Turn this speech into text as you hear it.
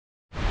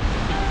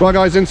Right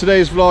guys, in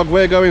today's vlog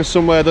we're going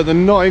somewhere that the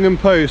Nottingham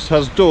Post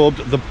has dubbed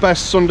the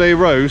best Sunday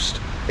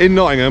roast in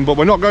Nottingham, but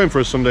we're not going for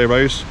a Sunday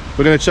roast.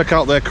 We're going to check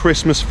out their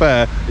Christmas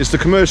fair. It's the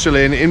Commercial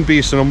Inn in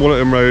Beeston on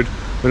Woollerton Road.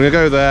 We're going to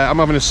go there. I'm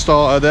having a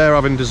starter, they're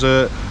having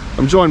dessert.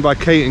 I'm joined by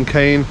Kate and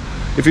Kane.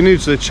 If you're new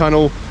to the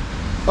channel,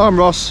 I'm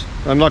Ross,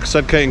 and like I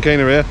said, Kate and Kane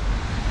are here.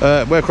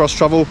 We're Cross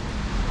Travel.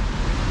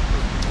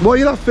 What are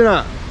you laughing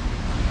at?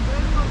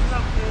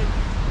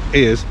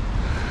 He is.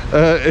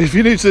 If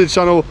you're new to the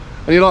channel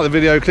and you like the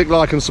video, click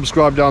like and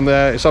subscribe down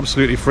there. It's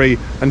absolutely free,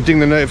 and ding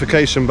the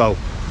notification bell.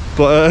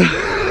 But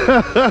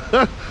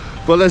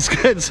but let's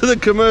get to the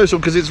commercial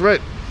because it's red.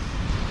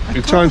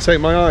 You try and take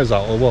my eyes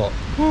out or what?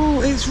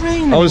 Oh, it's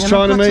raining. I was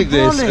trying to make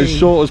this as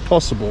short as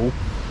possible.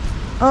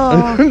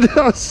 Oh.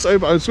 That's so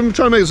bad. I was trying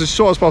to make this as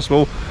short as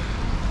possible.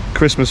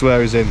 Christmas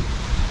wear is in.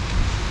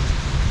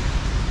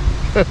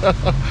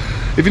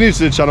 If you're new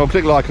to the channel,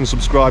 click like and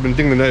subscribe and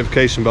ding the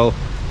notification bell.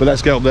 But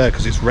let's get up there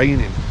because it's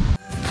raining.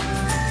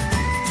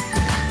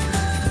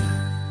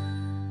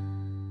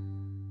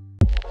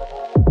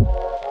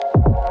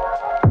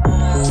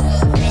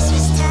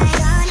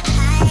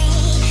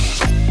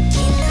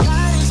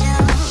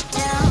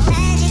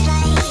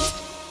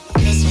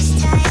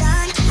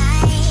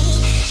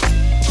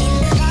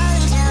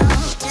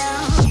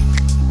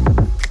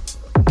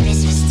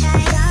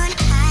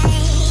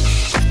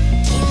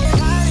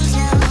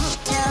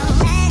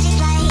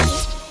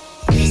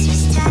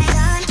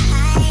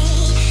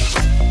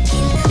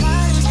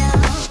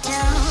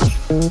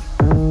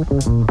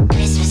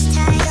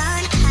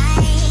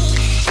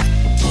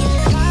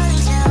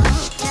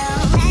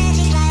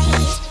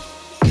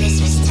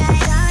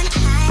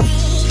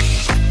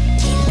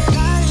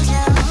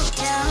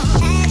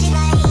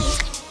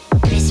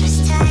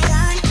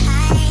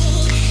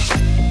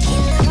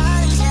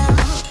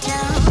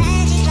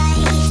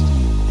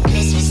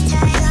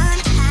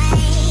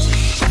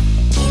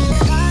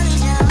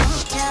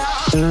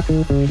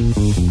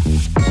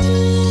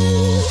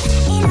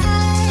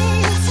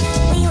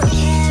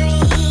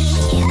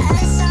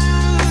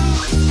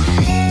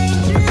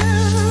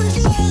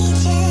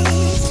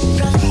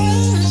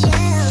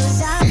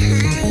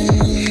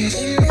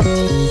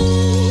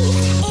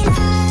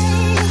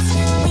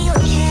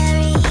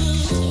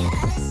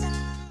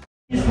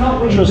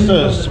 Trust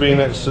us to be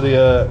next to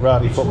the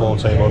rowdy football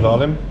table,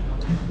 darling.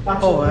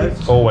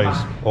 Always. Always,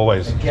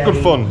 always. It's good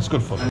fun, it's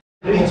good fun.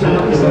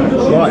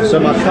 Right, so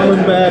my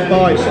camembert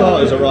bite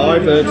starters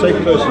arrived. Take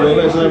a closer look,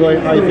 let us know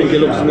how you think it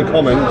looks in the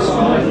comments.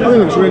 I think it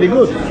looks really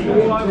good.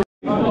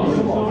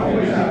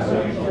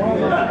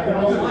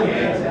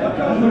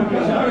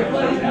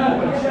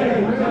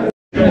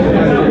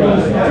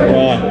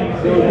 Right,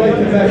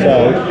 so,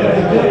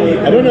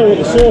 I don't know what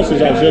the sauce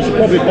is actually, I should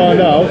probably find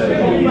out.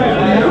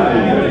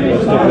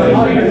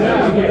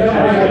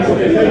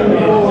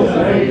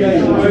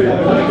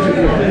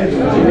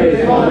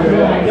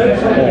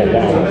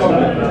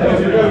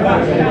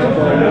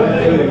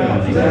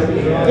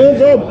 Oh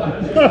God!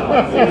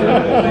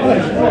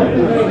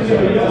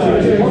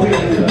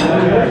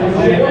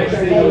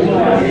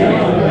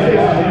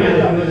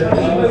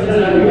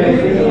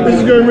 This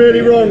is going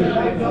really wrong.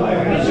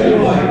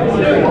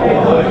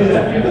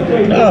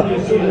 Ah,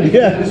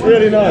 yeah, it's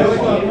really nice.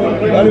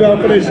 Anyway,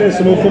 I'll finish this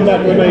and we'll come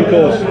back to the main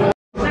course.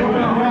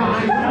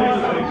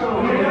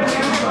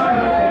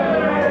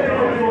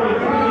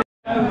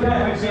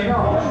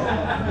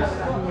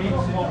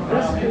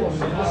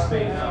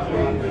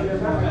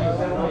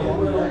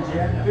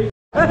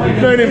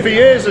 I've known him for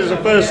years. It's the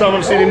first time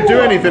I've seen him do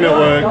anything at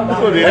work.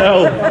 Bloody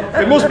hell.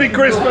 It must be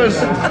Christmas.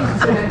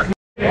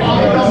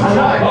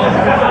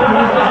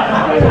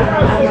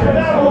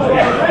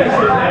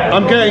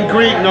 I'm getting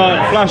Greek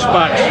night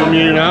flashbacks from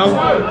you now.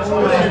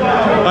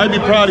 I hope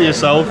you're proud of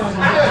yourself.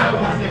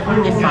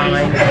 You're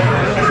fine.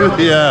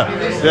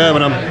 Yeah,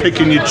 when I'm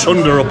picking your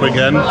chunder up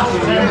again.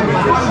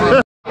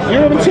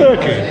 You're having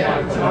turkey?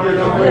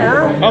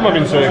 Yeah. I'm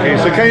having turkey.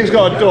 So Kane's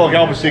got a dog,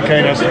 obviously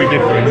Kane has to be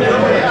different.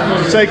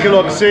 So take a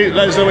look, see,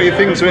 let us know what you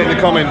think to it in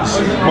the comments.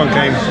 Come on,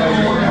 Kane.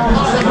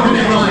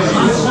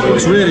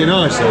 It's really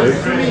nice though.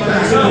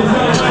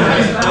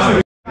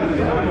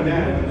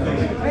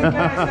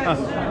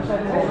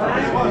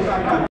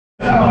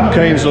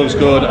 Kane's looks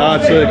good, our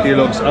turkey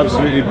looks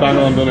absolutely bang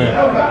on, doesn't it?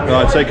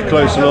 Right, take a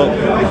closer look.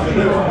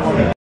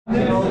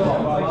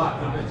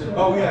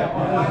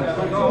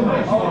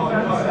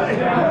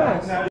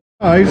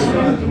 Nice.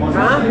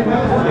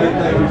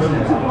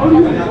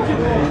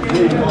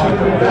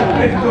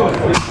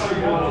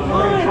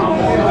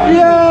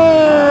 Yeah!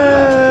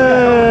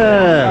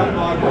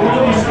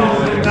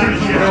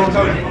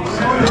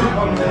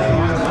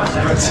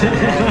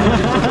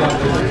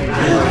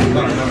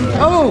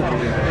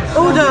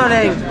 Oh,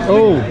 darling.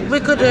 Oh. We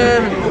could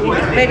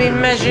maybe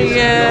measure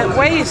your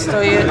waist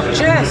or your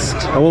chest.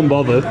 I won't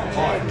bother.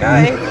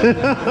 Okay.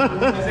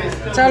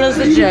 Tell us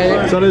the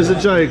joke. Tell us the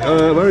joke.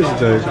 Where is the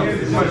joke?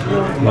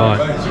 Right.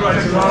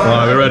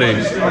 Right, we're ready.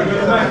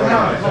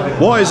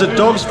 What is a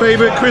dog's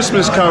favourite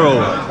Christmas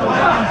carol?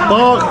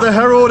 Bark the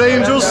herald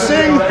angels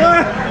sing.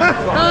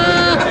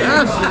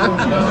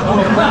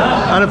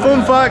 And a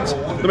fun fact,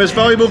 the most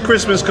valuable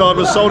Christmas card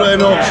was sold at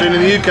an auction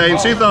in the UK in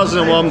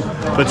 2001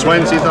 for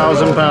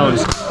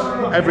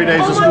 £20,000. Every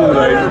day's a school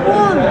day.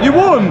 You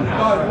won! You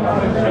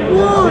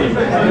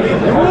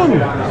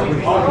won!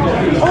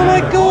 Oh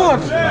my god!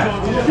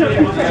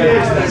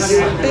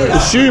 It's a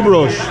shoe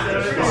brush.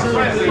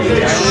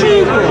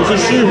 Shoe brush. It's a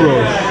shoe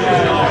brush.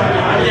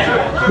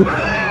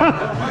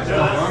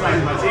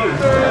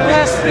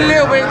 That's a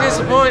little bit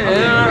disappointing, I'm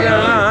not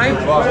gonna lie.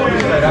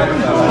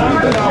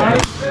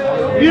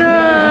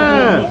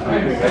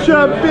 Yeah!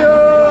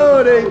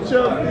 Champione!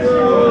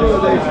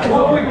 Champione!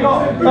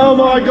 Oh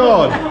my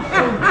god!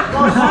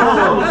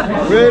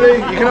 Really?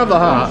 You can have the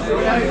hat.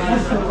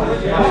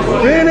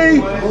 Really?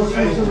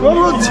 Well,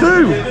 we've got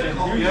two!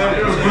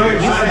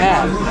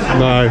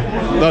 No,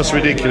 that's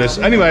ridiculous.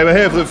 Anyway, we're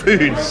here for the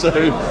food, so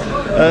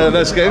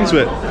let's get into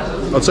it.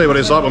 I'll tell you what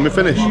it's like when we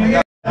finish.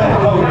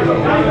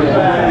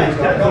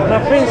 My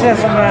princess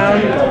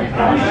around.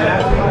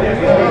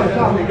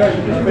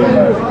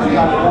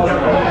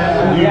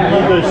 You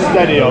go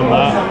steady on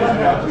that.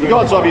 You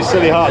got to have your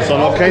silly hats on.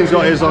 Kane's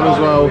got his on as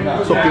well,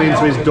 tucking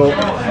into his duck.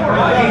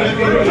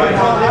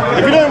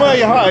 If you don't wear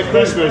your hat at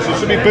Christmas, you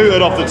should be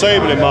booted off the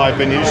table, in my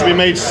opinion. You should be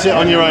made to sit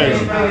on your own,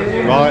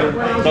 right?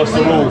 That's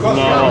the rule from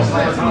now on.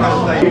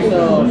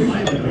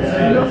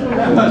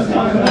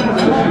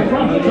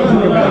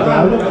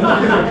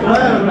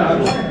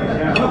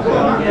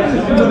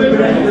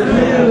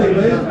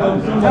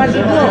 How's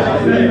it go?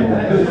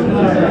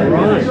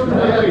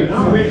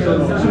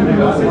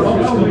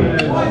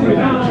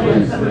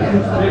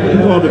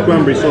 Oh, the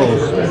cranberry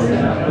sauce.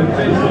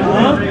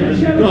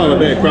 Got a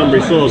bit of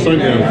cranberry sauce, don't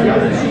you?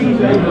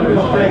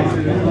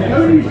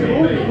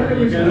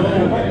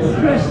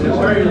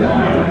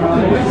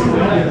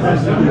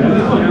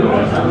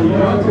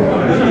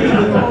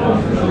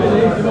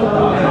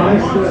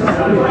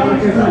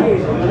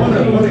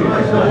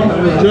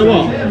 Do you know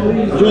what?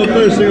 Do you know the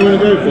first thing I'm going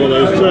to go for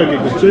though is turkey,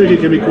 because turkey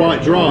can be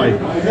quite dry.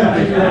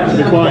 I'll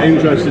be quite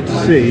interested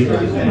to see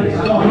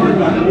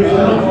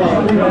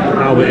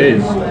how it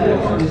is.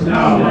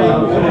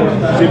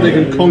 See if they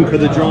can conquer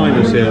the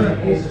dryness here.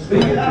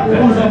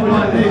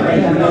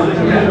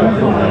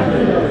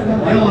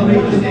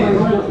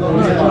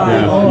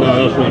 Yeah,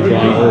 no, that's not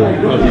dry at all.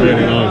 That's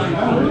really nice.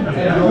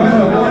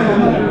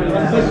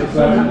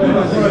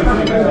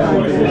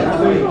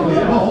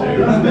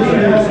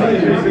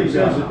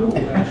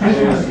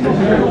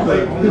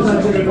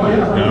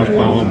 Yeah, that's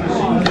quite on.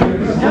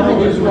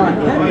 Cabbage is white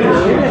pepper,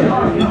 isn't it?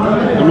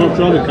 I'm not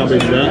trying the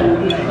cabbage yet.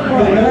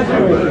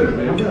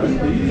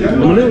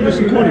 I'm a little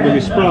disappointed with my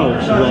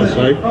sprouts, as I'll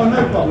say.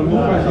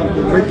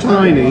 Very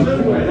tiny,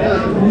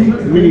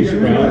 mini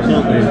sprouts,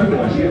 aren't they?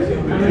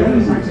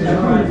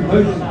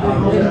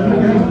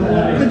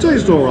 They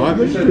taste alright,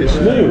 but it's a bit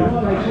small.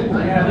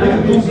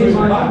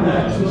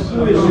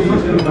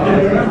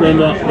 Then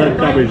that red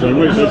cabbage then,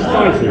 which is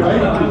spicy.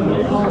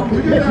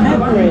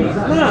 Peppery,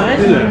 nice.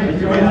 Is it?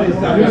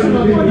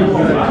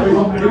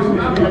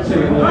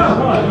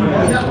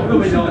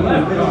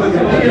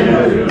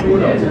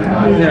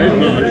 Yeah, it's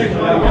nice.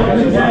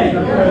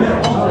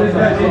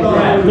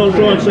 I'm not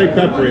sure I'd say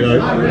peppery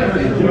though.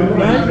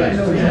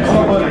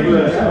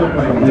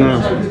 No.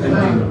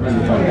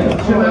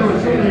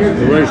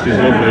 The roast is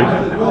lovely.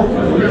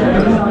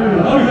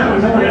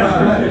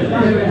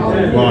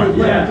 Right,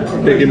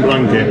 picking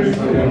blanket.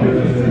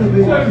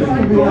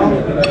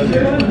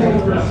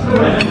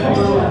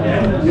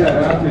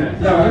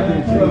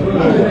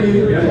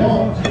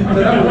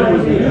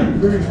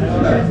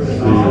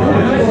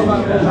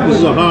 This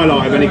is a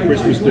highlight of any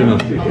Christmas dinner.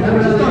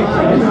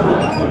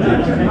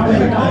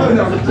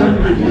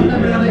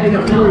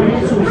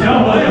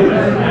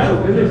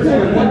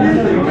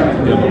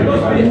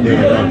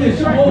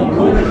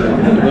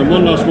 And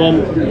one last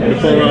one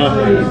before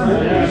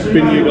I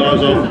spin you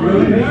guys off.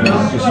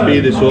 To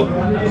speed this up.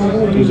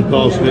 There's a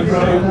parsnip.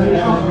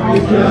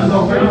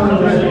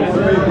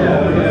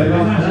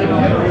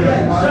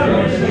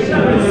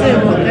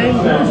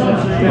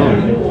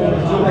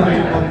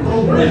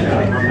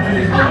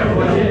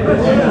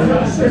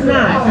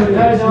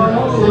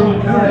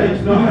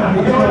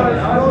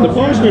 The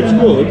parsnip's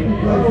good.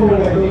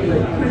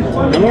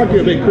 I like it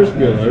a bit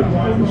crispier though.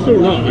 It's still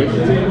nice. I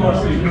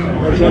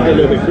just like it a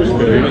little bit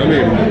crispier, you know what I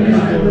mean?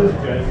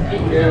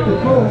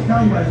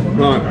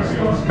 Right.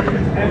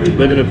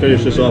 We're going to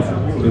finish this off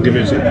and give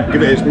it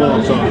its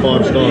marks out of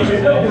 5 stars. See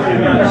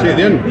you at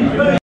the end.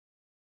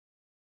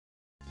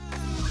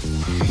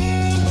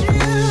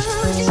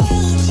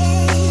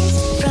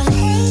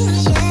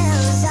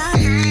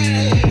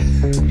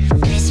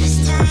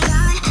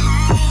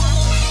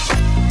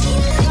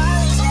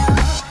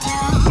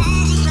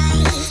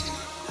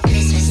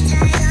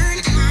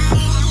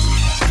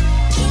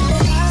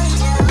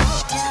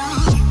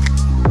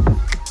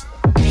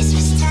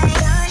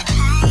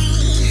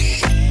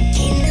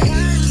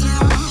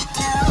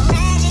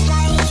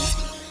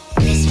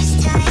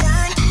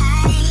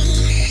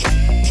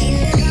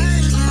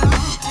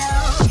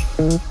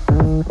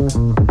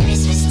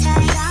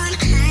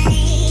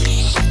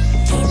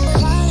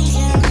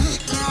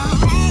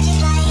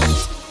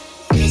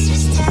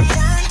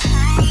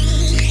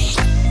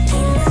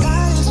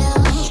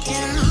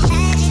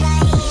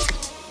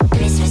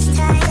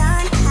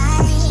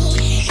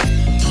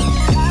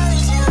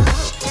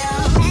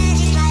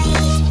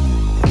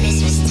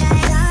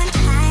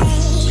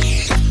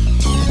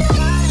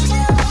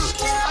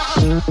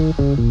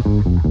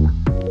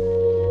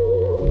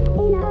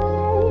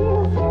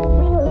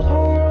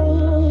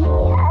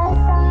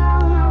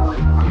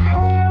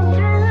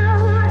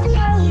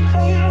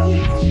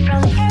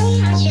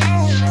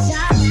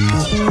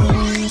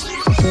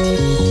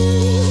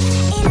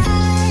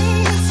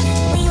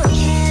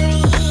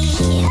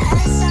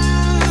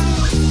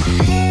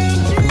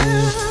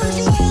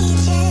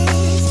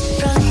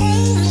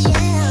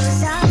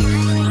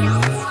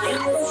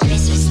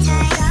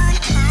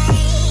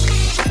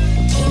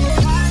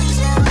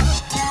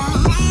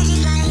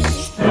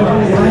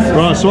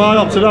 So I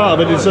opted out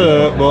of a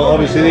dessert, but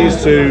obviously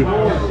these two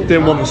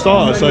didn't want the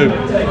starter. So,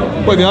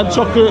 wait, they had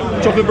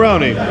chocolate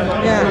brownie?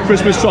 Yeah.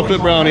 Christmas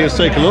chocolate brownie, let's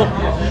take a look.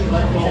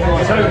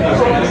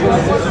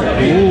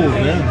 Ooh,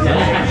 yeah.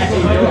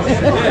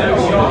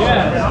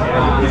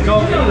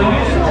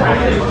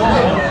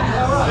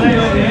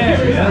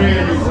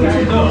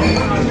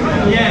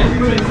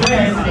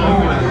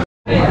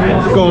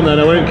 Go on then,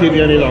 I won't keep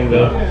you any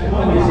longer.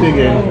 Dig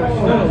in.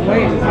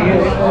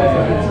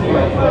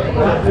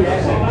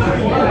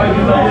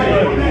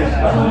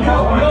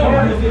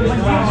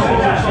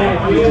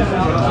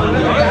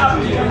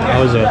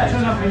 How is it?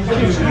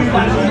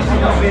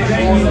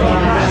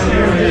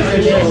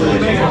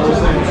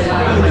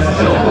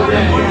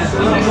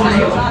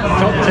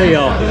 Top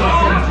tier.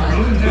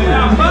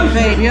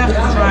 Babe, you have to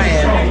try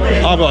it.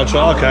 I've got to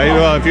try, okay,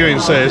 well, if you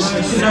insist. So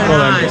Well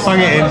then, nice.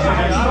 bang it in.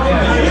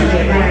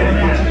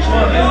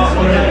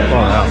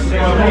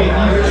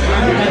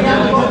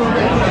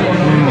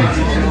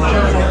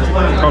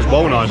 That's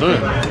well nice, isn't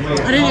it? I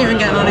didn't even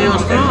get none of your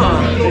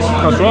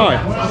starter. That's right.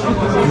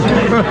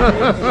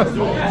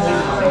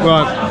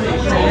 Right.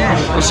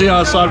 We'll see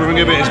outside, we're going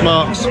to give it its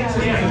marks.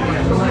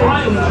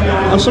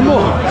 Have some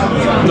more?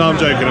 No, I'm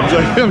joking,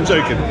 I'm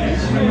joking.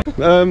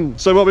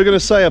 So what we're going to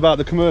say about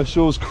the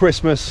commercials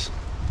Christmas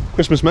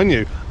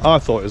menu, I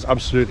thought it was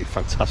absolutely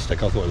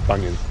fantastic. I thought it was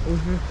banging.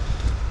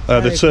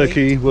 The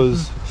turkey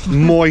was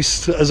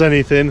moist as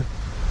anything,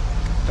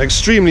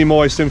 extremely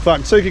moist. In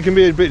fact, turkey can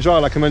be a bit dry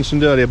like I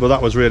mentioned earlier, but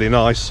that was really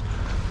nice.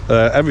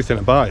 Everything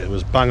about it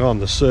was bang on.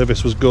 The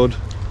service was good.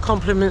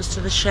 Compliments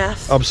to the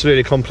chef.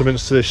 Absolutely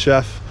compliments to the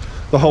chef,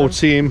 the whole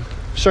team,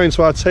 showing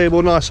to our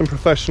table, nice and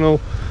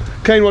professional.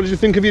 Kane, what did you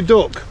think of your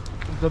duck?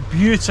 They're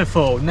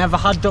beautiful. Never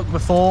had duck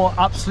before.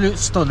 Absolute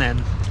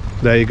stunning.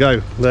 There you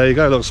go. There you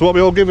go. Look, so what we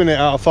all giving it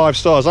out of 5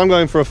 stars? I'm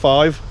going for a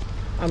 5.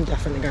 I'm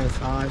definitely going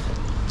 5.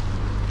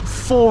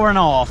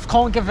 4.5.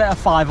 Can't give it a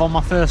 5 on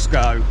my first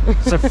go.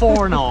 So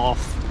 4.5.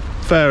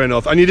 Fair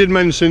enough. And you did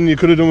mention you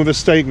could have done with a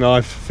steak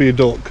knife for your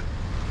duck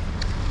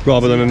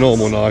rather than a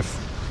normal knife.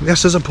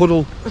 Yes, there's a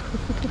puddle.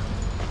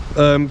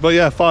 But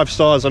yeah, 5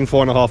 stars and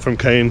 4.5 from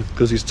Kane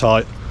because he's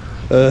tight.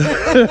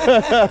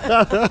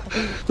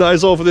 That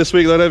is all for this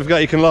week though. Don't forget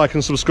you can like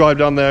and subscribe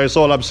down there. It's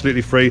all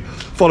absolutely free.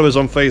 Follow us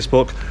on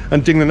Facebook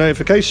and ding the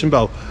notification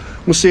bell.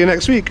 We'll see you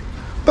next week.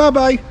 Bye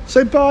bye.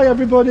 Say bye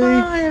everybody.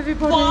 Bye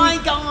everybody. Bye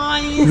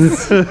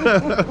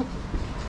guys.